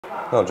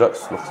No,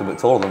 Jax looks a bit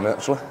taller than me,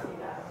 actually.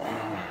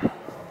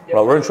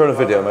 Right, we're intro a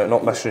video, mate,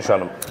 not messaging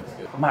Shannon.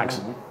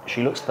 Max,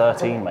 she looks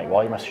 13, mate.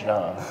 Why are you messaging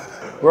her?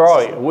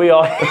 Right, we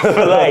are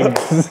for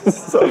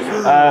legs.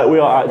 We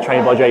are at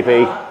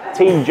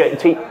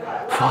Tbjp.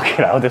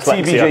 Fucking hell,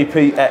 dyslexia.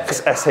 Tbjp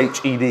X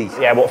SHED.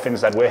 Yeah, what Finn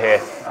said, we're here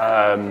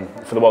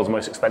for the world's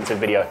most expensive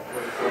video.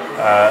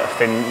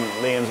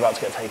 Liam's about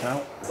to get taken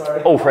out.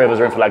 All three of us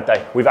are in for leg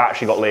day. We've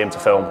actually got Liam to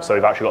film, so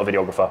we've actually got a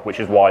videographer, which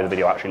is why the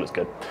video actually looks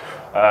good.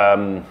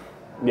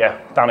 Yeah,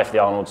 down here for the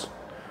Arnolds.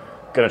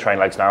 Gonna train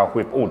legs now.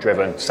 We've all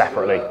driven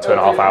separately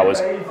 2.5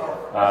 hours.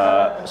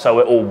 So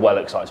we're all well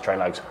excited to train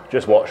legs.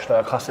 Just watched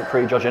classic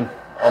pre-judging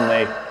on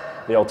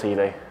the old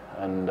TV,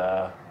 and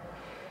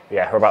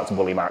yeah, we're about to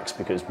bully Max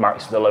because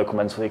Max is a local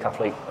mental league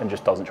athlete and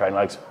just doesn't train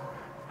legs.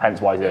 Hence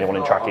why he's the only one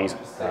in trackies.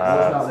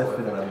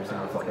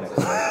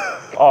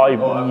 Oh,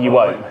 you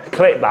won't.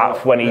 Clip that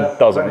for when he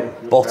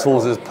doesn't.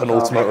 Bottles is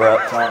penultimate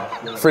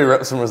rep. 3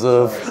 reps in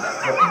reserve.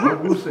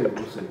 We'll see.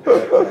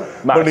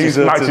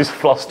 Max is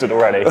flustered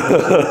already.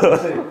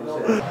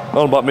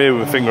 Not about me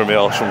with a finger in my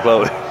arse from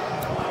Chloe.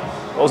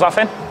 What was that,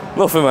 Finn?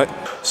 Nothing, mate.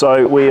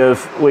 So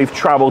we've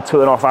travelled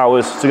 2.5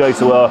 hours to go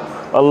to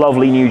a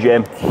lovely new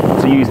gym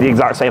to use the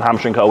exact same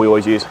hamstring curl we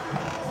always use.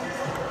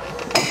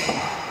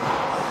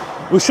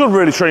 We should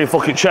really train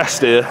fucking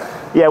chest here.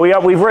 Yeah,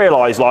 we've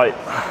realised, like,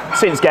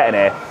 since getting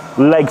here,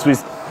 legs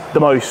was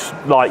the most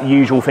like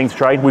usual thing to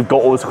train. We've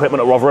got all this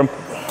equipment at Rotherham,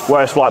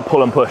 whereas for like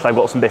pull and push, they've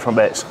got some different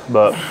bits.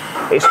 But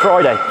it's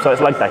Friday, so it's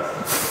leg day.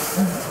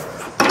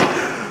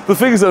 The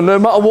thing is though, no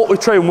matter what we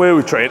train, where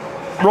we train,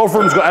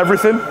 Rotherham's got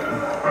everything.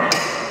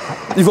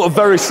 You've got a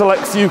very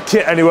select few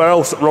kit anywhere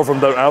else that Rotherham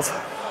don't have.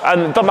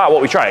 And it doesn't matter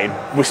what we train,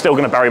 we're still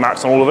going to bury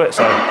Max on all of it,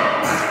 so.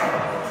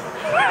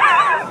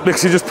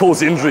 Because he just pulls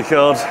the injury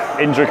card.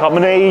 Injury card,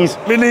 my knees.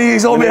 My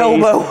knees, on my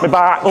elbow. My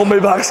back. On my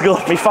back,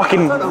 Scott. My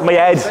fucking, my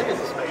head.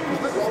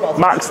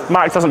 Max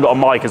hasn't got a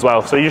mic as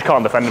well, so he just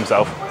can't defend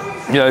himself.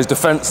 Yeah, he's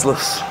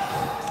defenceless.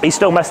 He's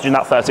still messaging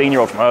that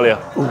 13-year-old from earlier.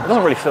 It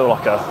doesn't really feel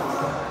like a...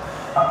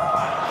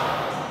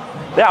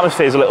 The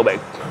atmosphere's a little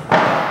bit...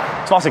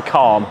 It's nice and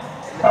calm.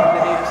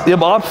 Yeah,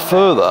 but I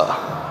prefer that.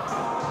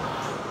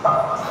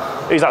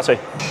 Who's that to?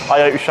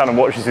 I hope Shannon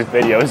watches this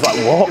video. It's like,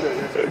 what?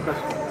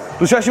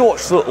 Did you actually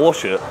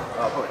watch it?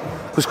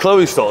 Because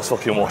Chloe starts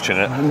fucking watching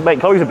it. Mate,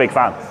 Chloe's a big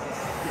fan.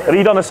 Have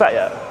you done a set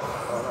yet?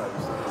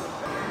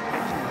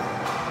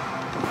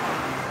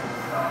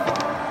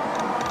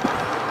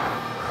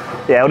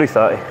 Yeah, I'll do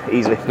 30,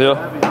 easily.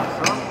 Yeah.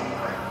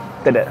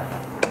 Did it?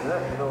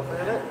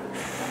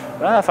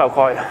 Yeah, I felt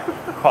quite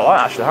light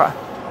actually, that.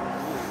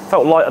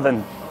 Felt lighter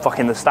than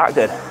fucking the stack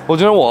did. Well,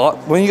 do you know what?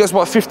 When you get to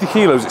about 50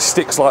 kilos, it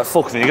sticks like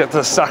fuck, and you get to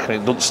the stack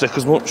and it doesn't stick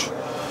as much.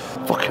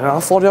 Fucking hell, how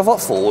far do you have that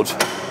forward?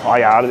 Oh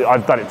yeah,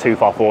 I've done it too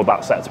far forward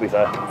that set, to be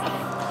fair.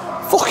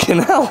 Fucking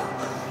hell.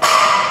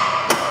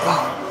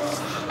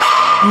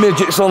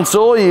 Midgets on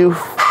tour, you.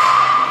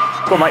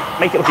 Come on, mate,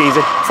 make it look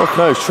easy. Fuck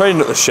no, he's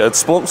training at the shed,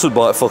 sponsored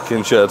by a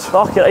fucking shed.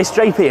 Fuck it, it's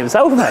JP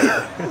himself, mate.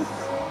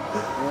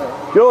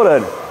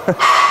 Jordan.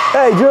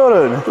 Hey,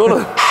 Jordan.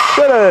 Jordan.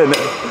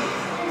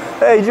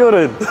 Hey,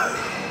 Jordan.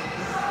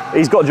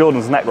 He's got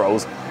Jordan's neck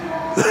rolls.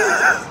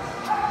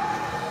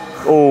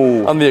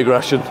 Oh. And the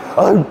aggression.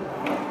 Oh.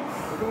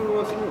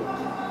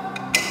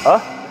 Huh?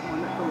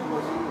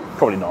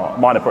 Probably not.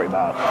 Mine are pretty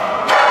bad.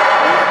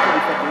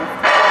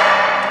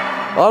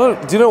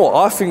 Do you know what?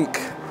 I think,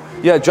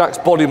 yeah, Jack's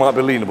body might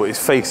be leaner, but his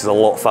face is a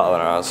lot fatter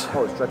than ours.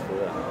 Oh, it's dreadful,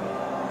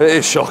 yeah. It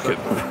is shocking.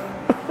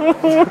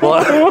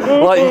 like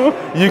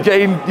you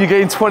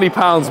gain 20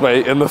 pounds,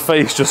 mate, and the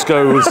face just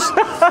goes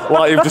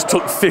like you've just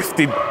took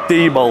 50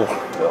 D-bol.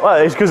 Well,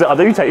 it's because I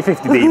do take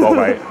 50 D-bol,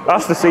 mate.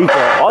 That's the secret.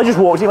 I just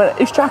walked in and went,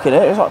 who's Jack in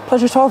it? It was like,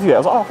 pleasure to have you. I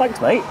was like, oh, thanks,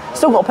 mate.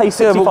 Still got to pay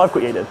 65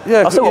 quid, you did.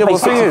 Yeah, I still got to pay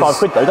 65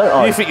 quid though, don't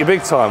I? You think you're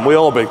big time, we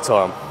are big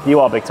time. You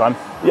are big time.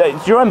 Yeah,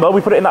 do you remember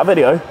we put it in that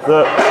video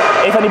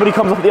that if anybody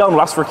comes up at the arm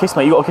and asks for a kiss,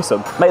 mate, you got to kiss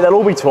them. Mate, they'll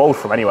all be too old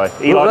for them anyway.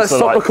 Well, let's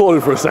stop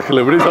recording for a second,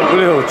 Lou. We need to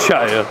have a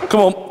chat here.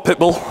 Come on,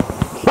 Pitbull.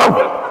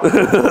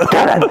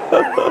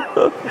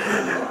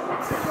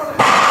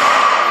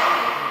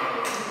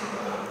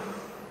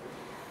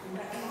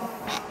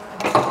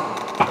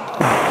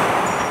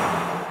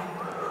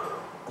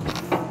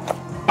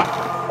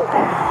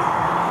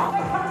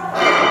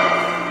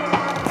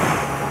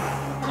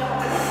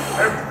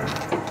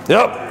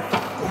 Yep.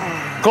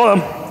 Got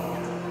him.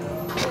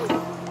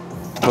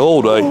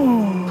 All day.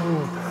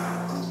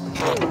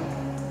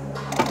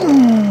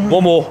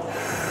 One more.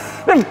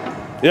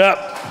 Yep.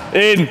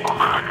 In.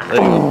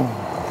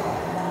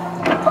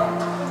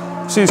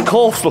 See, his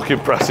calves look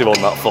impressive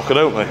on that fucker,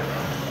 don't they?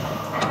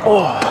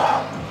 Oh.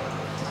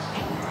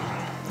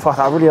 Fuck,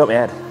 that really hurt my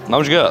head.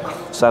 How'd you get?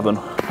 7.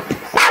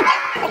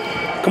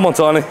 Come on,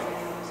 Tiny.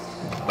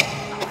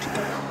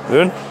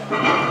 Doing?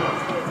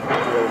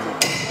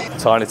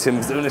 Tiny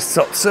Tim's doing his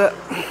top set.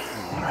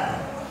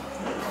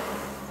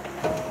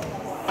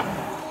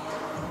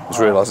 Just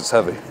realised it's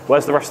heavy.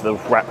 Where's the rest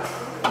of the rep?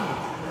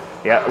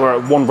 Yeah, we're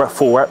at 1 rep,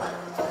 full rep,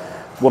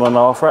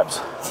 1.5 reps.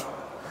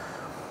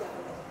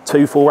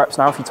 2 full reps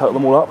now if you total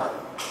them all up.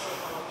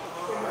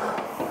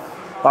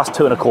 That's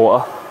 2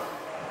 1/4.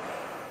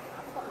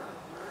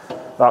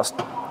 That's 2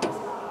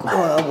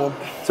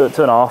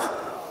 1/2.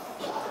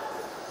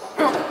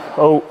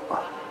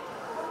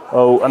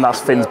 Oh, and that's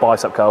Finn's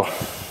bicep curl.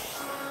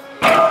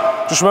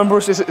 Just remember,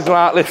 it's going to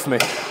outlift me.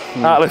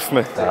 Outlift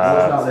me.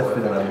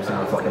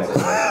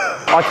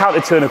 I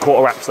counted 2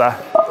 1/4 reps there.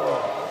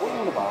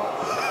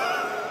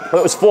 But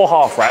it was 4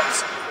 half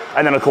reps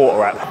and then a 1/4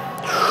 rep.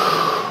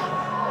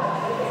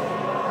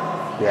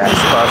 Yes,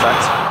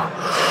 perfect.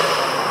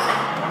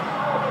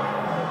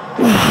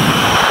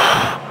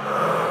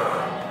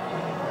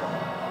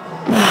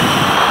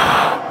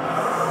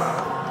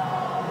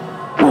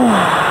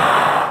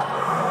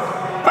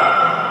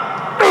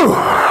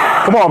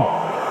 Come on.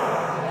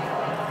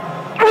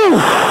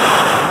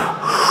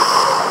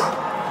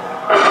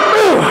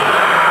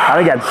 And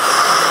again.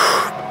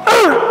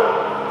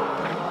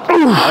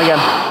 And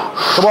again.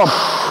 Come on.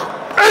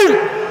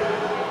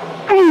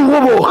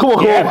 One more, come on,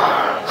 come on.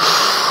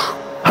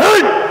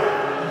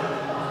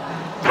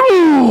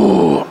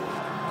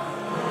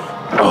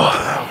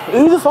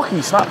 Who the fuck are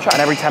you Snapchatting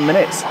every 10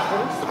 minutes?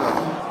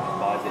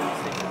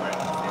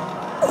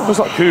 It's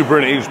like Cooper,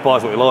 and he just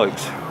buys what he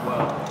likes.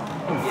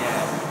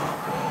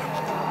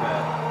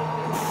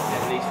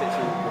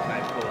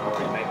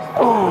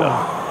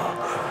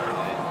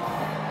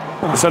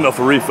 They send off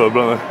a refurb,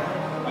 don't they?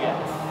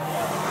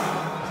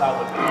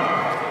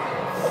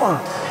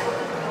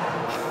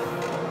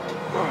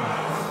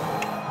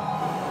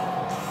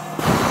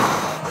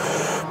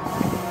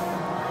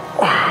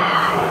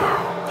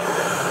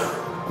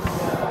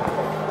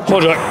 Come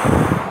on, Jack.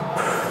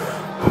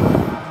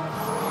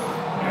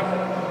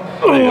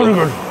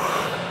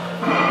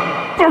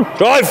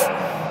 Drive!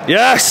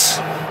 Yes!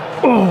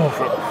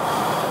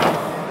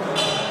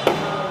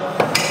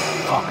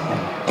 Fuck me.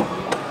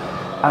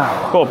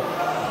 Ow. Go on.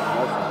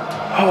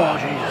 Oh,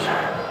 Jesus.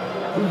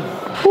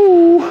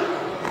 Ooh.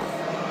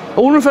 I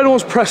wonder if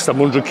anyone's pressed them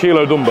 100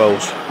 kilo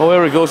dumbbells. Oh,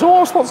 here he goes.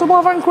 Oh, sponsored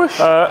by Vanquish.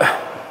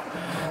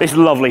 This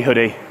lovely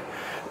hoodie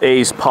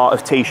is part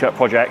of T-shirt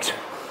project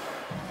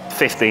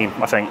 15,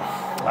 I think.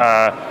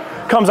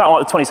 Comes out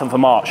like the 27th of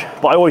March,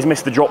 but I always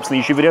miss the drops in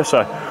the YouTube video,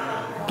 so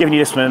giving you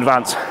this one in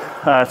advance.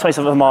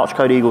 27th of March,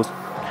 Code Eagles.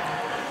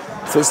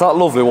 If it's that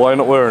lovely, why are you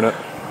not wearing it?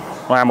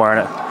 I am wearing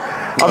it.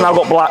 I've now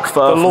got black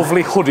fur. The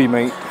lovely hoodie,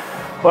 mate.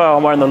 Well,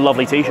 I'm wearing the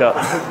lovely T-shirt.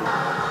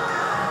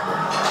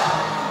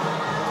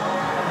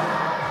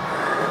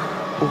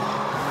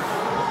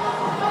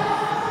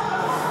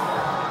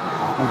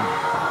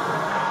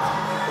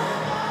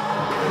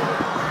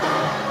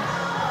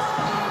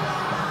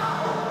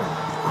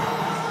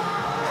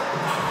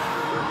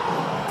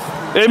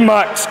 In,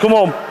 Max, come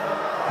on.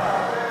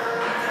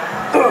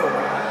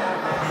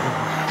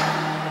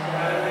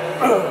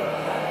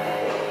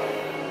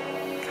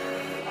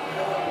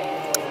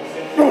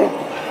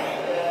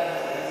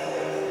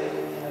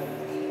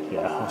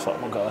 Yeah, that's what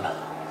I'm going. I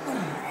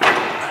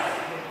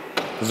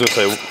was going to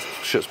say,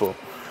 shit spot.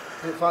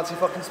 Fancy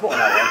fucking spot on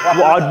that one.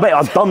 Well, I admit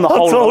I've done the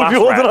whole of the last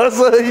what rep. did I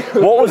say?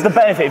 What was the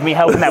benefit of me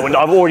helping there when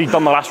I've already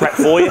done the last rep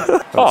for you?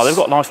 Oh, they've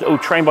got a nice little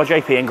Trained by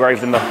JP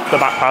engraved in the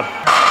back pad.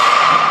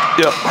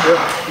 Yep.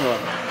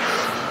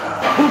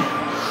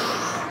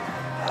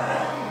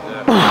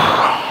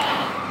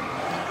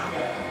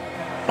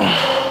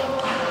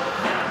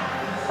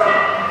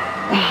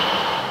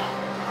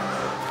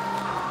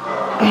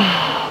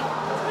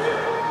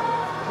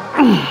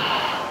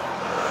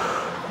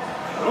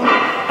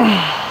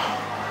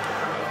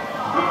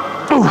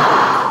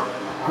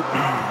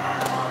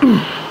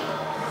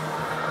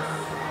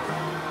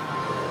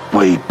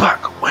 Way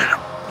back when.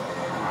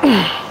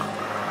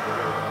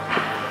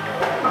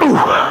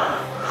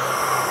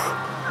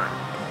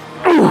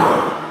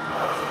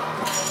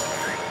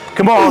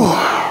 Come on.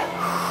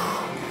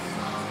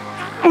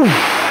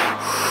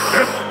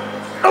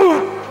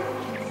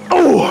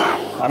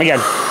 And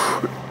again.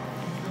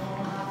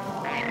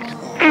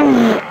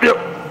 Yep.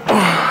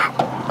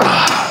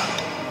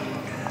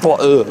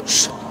 What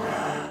hurts?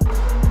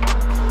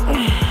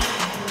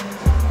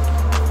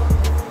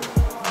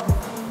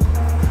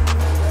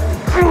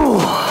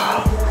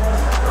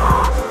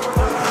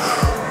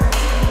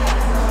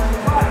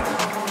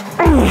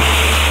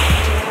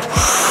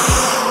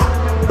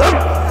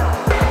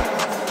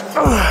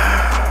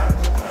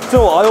 Do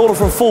you know what, I ordered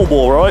from Full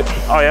Ball, right?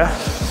 Oh yeah?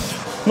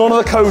 None of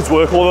the codes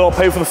work, although I'll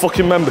pay for the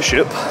fucking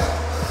membership.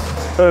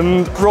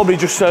 And Robbie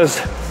just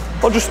says,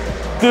 I'll just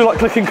do like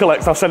click and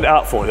collect, I'll send it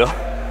out for you.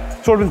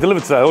 It's already been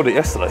delivered today, I ordered it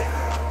yesterday.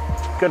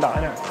 Good night,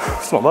 innit?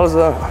 It's not bad, is it?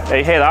 Yeah,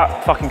 you hear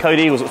that? Fucking Code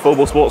Eagles at Full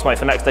Ball Sports, mate,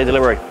 for next day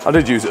delivery. I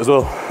did use it as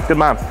well. Good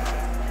man.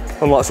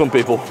 Unlike some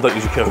people, don't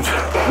use your code.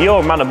 You're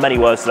a man of many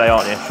words today,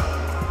 aren't you?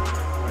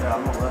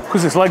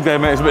 Because it's leg day,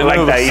 mate, it's a bit Leg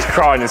nervous. day, he's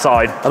crying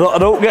inside. I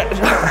don't get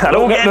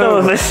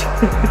nervous.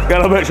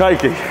 Get a bit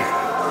shaky. You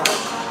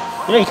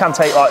know you can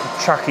take like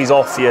trackies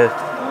off your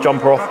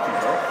jumper off.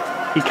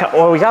 You can,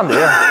 well, we can do,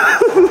 yeah.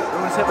 You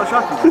want to take my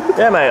trackies?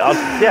 Yeah, mate.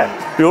 Yeah.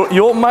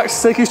 You want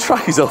Max to take his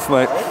trackies off,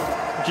 mate?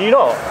 Do you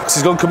not? Because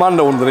he's gone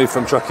commando underneath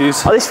them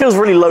trackies. Oh, this feels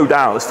really low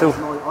down. This feels... I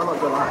like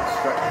the last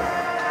stretch.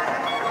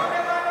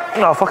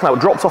 No, fucking hell, it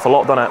drops off a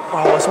lot, doesn't it?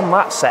 Oh, it's on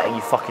that setting,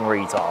 you fucking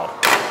retard.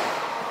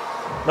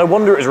 No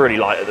wonder it was really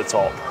light at the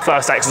top.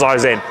 First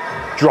exercise in,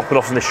 dropping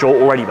off in the short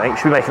already, mate. You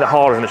should be making it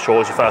harder in the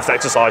short as your first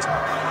exercise.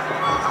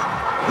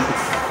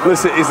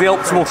 Listen, he's the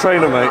optimal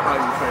trainer, mate.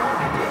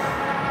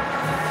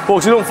 Well,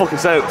 you don't fucking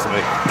say it to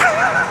me.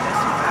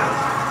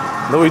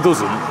 No, he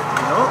doesn't.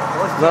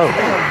 No.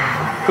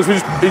 Because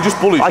he just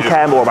bullies you. I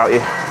care more about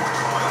you.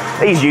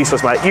 He's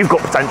useless, mate. You've got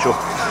potential.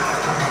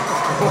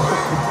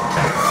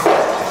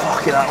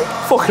 Fucking hell.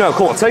 Fucking hell,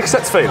 come on, take a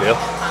set to failure.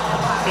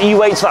 You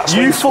wait till that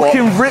sweet You spot.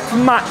 fucking rip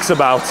Max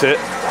about it,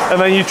 and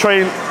then you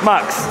train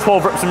Max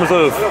 12 reps in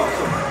reserve.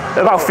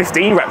 About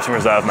 15 reps in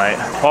reserve, mate.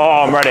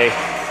 Oh, I'm ready.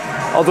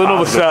 I'll do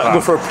another set,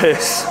 go for a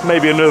piss,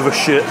 maybe a nervous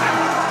shit.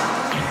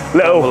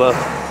 Little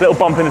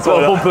bump in the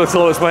toilet. Little bump in the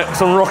toilets, mate.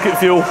 Some rocket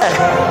fuel.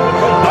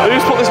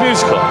 Who's put this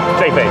music on?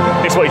 JP,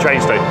 this is what he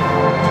trains to.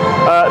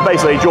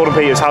 Basically, Jordan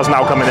Peters has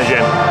now come in the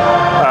gym.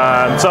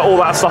 So all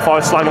that stuff I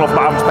was slagging off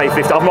about having to pay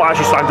 50, I've not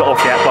actually slagged it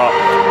off yet, but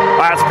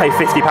I had to pay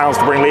 £50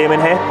 to bring Liam in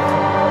here.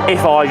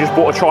 If I just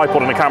bought a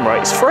tripod and a camera,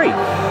 it's free.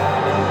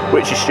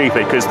 Which is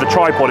stupid, because the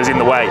tripod is in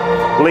the way.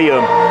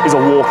 Liam is a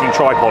walking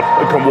tripod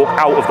and can walk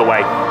out of the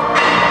way.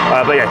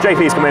 But yeah,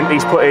 JP's come in,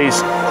 he's put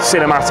his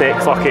cinematic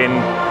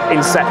fucking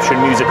Inception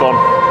music on,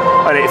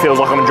 and it feels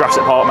like I'm in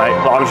Jurassic Park, mate.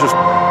 Like I was just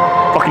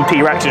fucking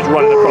T-Rex just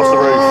running across the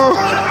roof.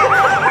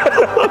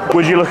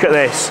 Would you look at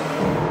this?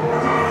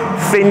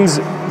 Finn's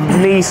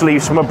knee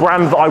sleeves from a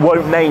brand that I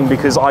won't name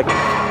because I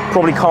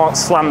probably can't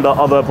slander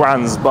other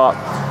brands, but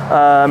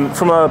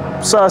from a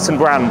certain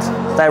brand,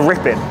 they're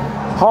ripping.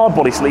 Hard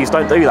body sleeves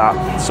don't do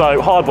that.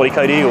 So hard body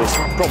Cody Eagles,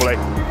 probably.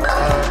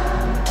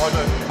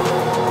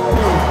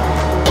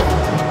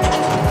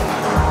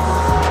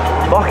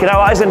 Fucking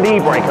hell, that is a knee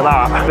breaker,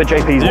 that. But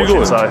JP's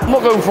watching, so. I'm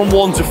not going from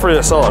 1 to 3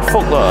 aside,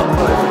 fuck that.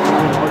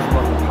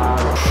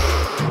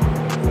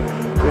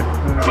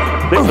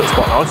 This looks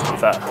quite nice, to be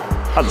fair.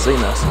 Hadn't seen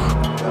this.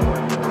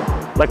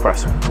 Leg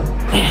press.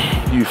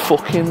 You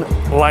fucking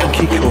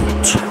lanky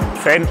cunt.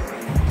 Finn.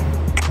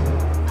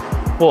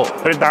 What?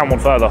 Put it down one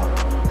further.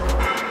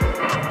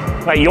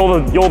 Mate,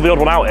 you're the odd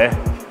one out here.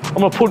 I'm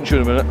gonna punch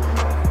you in a minute.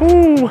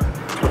 Ooh,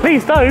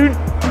 please don't.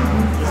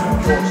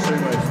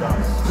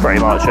 Pretty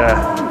much,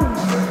 yeah.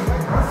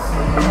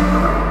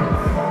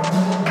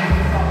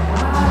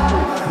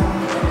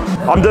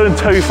 I'm doing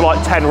 2 for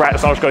like 10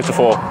 reps, I'll just go to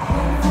 4.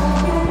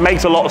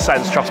 Makes a lot of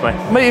sense, trust me.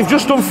 Mate, you've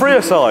just done 3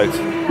 aside.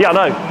 Yeah,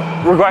 I know.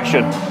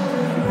 Regression.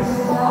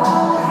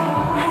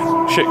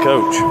 Shit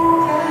coach.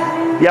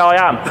 Yeah, I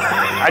am.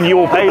 And you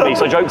all pay me,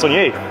 so joke's on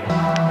you.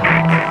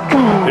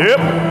 Yep.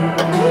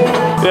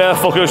 Yeah,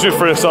 fuck it, let's do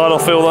 3 aside, I'll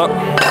feel that.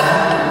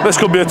 This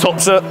could be a top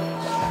set.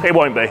 It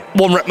won't be.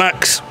 1 rep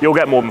max. You'll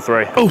get more than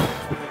 3. Oh.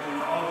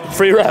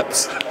 3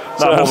 reps.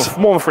 No,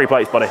 more than 3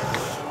 plates, buddy.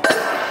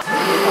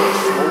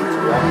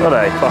 Are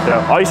they? Fuck it.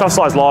 I used to have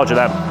size larger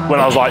then when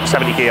I was like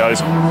 70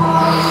 kilos.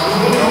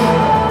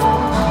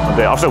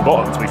 I've still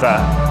got them, to be fair.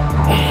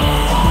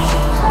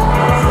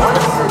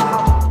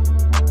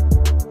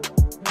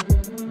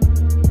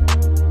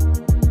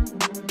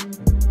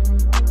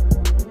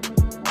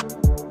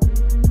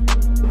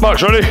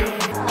 Max, ready?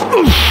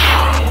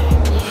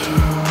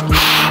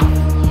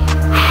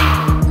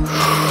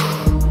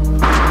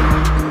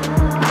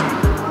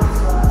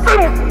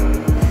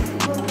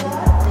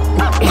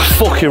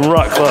 Fucking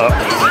rack that.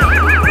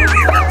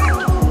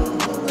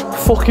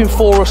 Fucking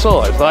 4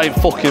 aside, that ain't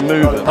fucking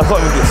moving. I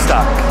can't even get a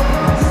stack.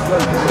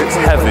 It's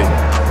heavy.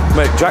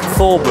 Mate, Jack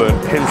Thorburn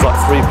pins like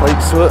 3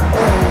 plates to it.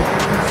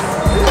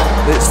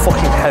 It's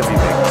fucking heavy,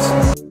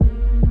 mate.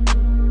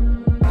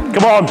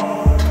 Come on.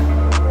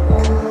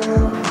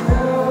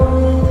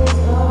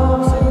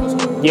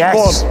 Yes.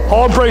 Come on,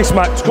 hard brace,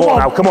 Max. Come on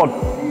now, come on.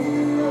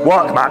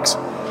 Work, Max.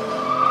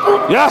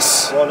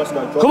 Yes.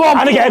 Come on.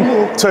 And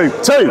again. 2.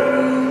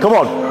 Come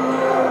on.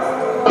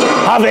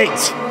 Have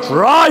it.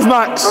 Drive,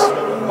 Max.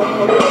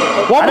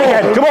 1 more.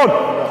 Again. Come on.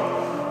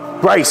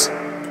 Brace.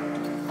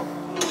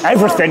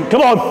 Everything.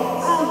 Come on.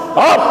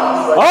 Up.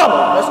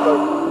 Let's go.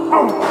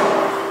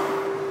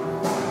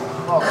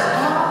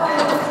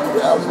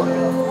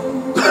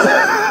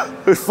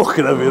 It's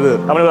fucking heavy, isn't it?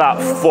 How many was that?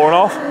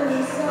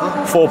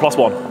 4.5? 4 plus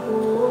 1.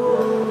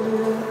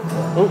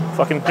 Oh,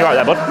 fucking, you're right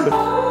there, bud.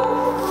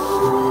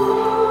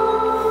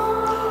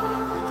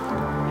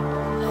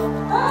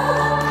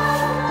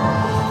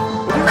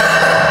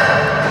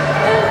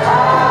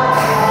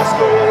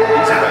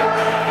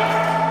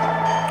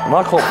 And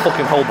I can't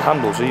fucking hold the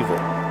handles either.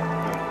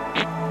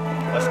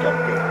 Let's go.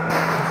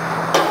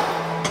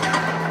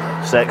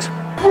 6.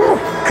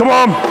 Come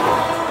on.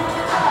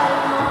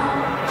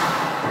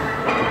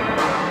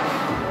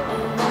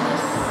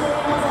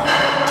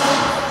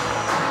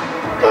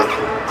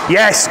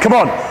 Yes, come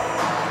on.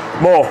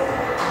 More.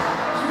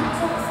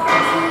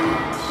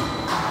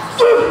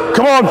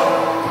 Come on.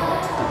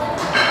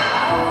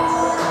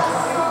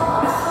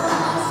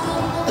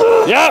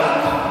 Yeah.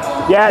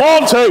 Yeah.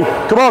 1, 2.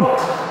 Come on.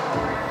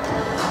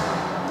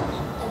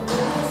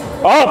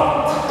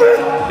 Up.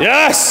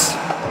 Yes.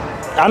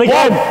 And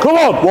again. Come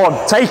on.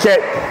 1. Take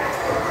it.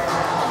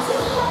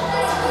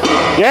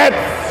 Yep.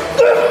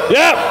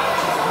 Yep.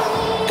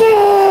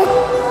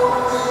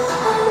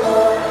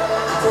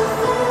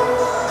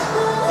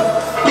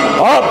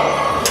 Up.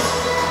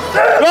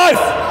 Right.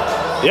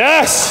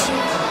 Yes.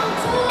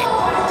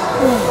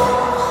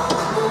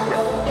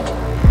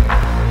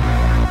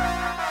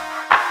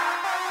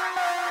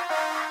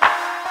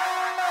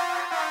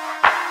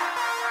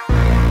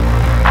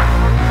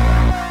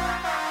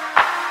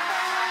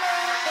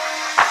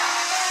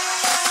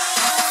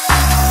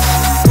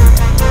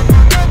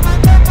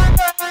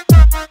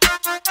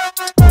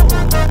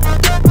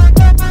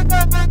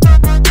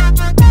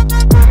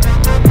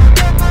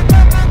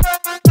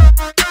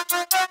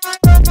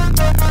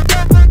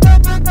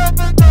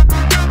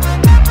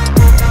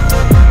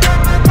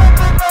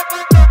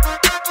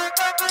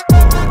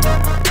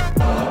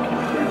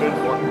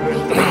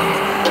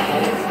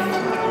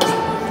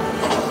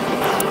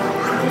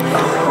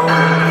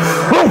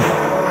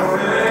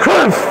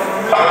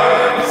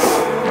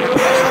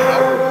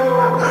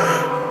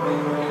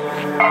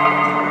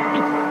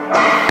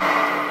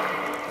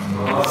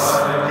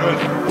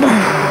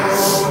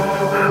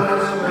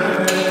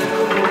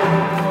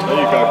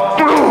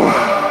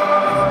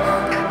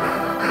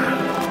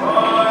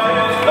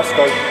 Let's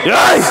go.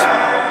 Yes.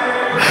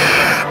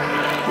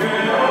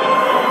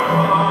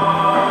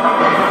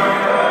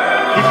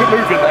 Keep it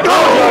moving then.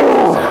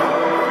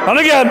 And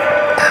again.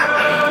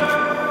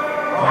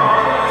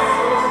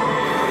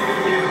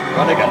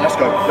 Run again, let's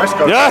go. Let's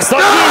go. Yes,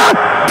 that's it.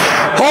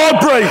 Hard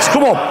brakes,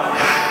 come on.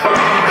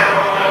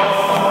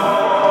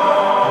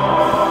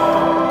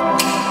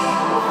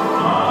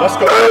 Let's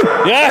go.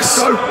 Yes. Let's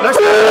go. Let's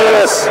go.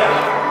 Yes.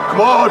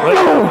 Come on.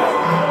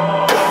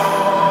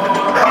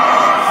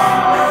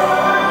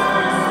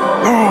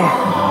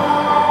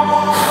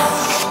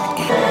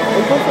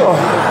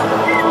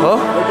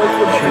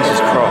 Jesus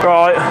Christ.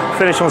 Right,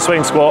 finish on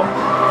swing squat.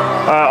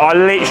 I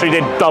literally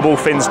did double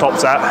Finn's top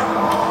set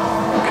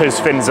because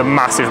Finn's a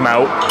massive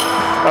melt.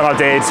 And I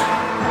did,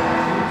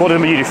 what did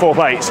you do, 4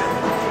 plates?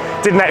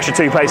 Did an extra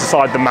 2 plates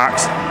aside than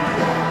Max.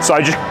 So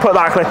I just put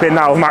that clip in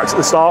now with Max at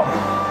the start,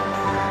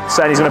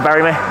 saying he's going to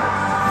bury me.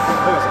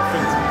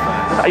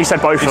 You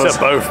said both of us. You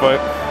said both,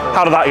 mate.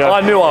 How did that go?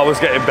 I knew I was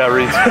getting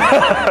buried.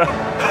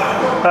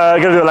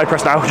 Going to do a leg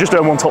press now. Just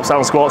doing 1 top set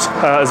on squats,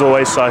 as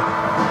always, so,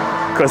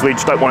 because we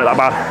just don't want it that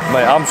bad.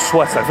 Mate, I'm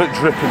sweating. I feel it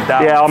dripping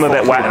down. Yeah, I'm a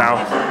bit wet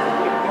now.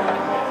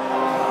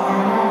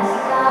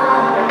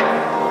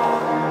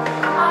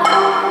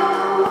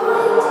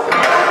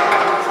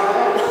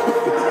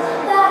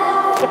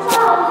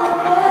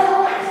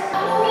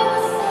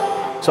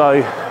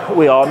 So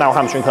we are now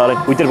hamstring curling.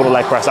 We did want a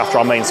leg press after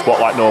our main squat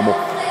like normal,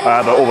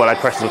 but all the leg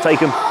presses were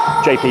taken.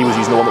 JP was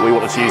using the one that we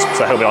wanted to use,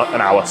 so he'll be on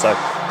an hour. So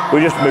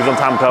we just moved on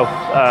to ham curl.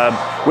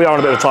 We are on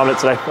a bit of a time limit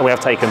today, and we have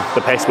taken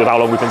the piss with how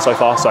long we've been so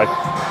far. So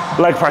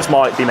leg press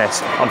might be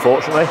missed,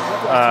 unfortunately.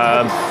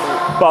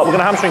 But we're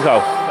going to hamstring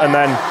curl, and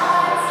then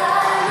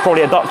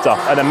probably adductor,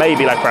 and then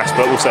maybe leg press,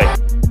 but we'll see.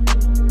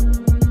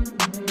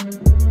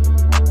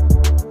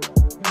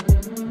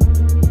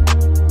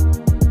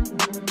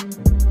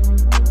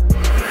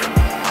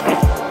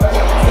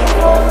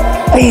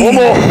 One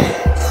more.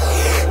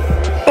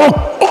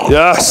 Oh.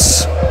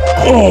 Yes.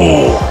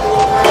 Oh.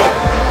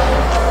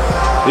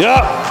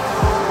 Yeah.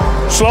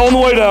 Slow on the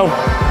way down.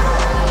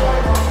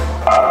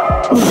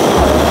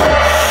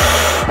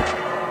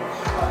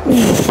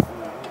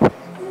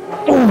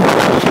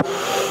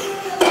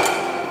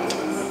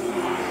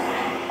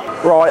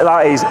 Right,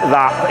 that is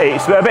that.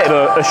 It's a bit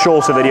of a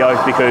shorter video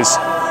because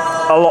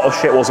a lot of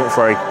shit wasn't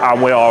free,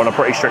 and we are on a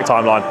pretty strict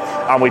timeline,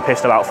 and we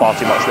pissed about far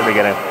too much at the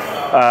beginning.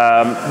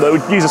 But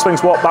we'd use a swing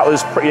squat, that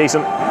was pretty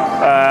decent.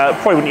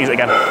 Probably wouldn't use it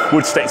again.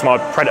 Would stick to my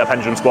predator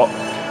pendulum squat.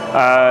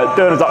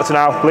 Doing adductor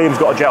now. Liam's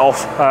got a jet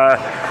off.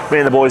 Me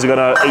and the boys are going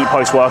to eat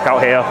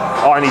post-workout here.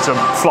 I need to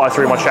fly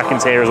through my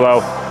check-ins here as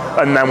well.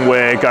 And then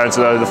we're going to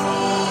the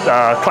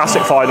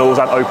classic finals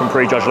and open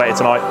pre-judge later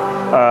tonight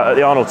at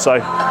the Arnold. So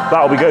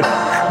that'll be good.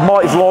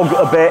 Might vlog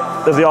a bit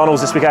of the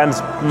Arnolds this weekend.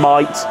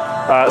 Might.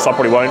 So I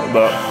probably won't,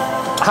 but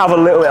have a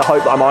little bit of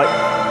hope that I might.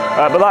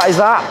 But that is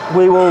that.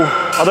 We will,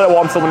 I don't know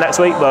what I'm filming next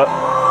week, but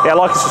yeah,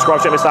 like and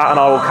subscribe, check this out, and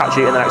I will catch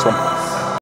you in the next one.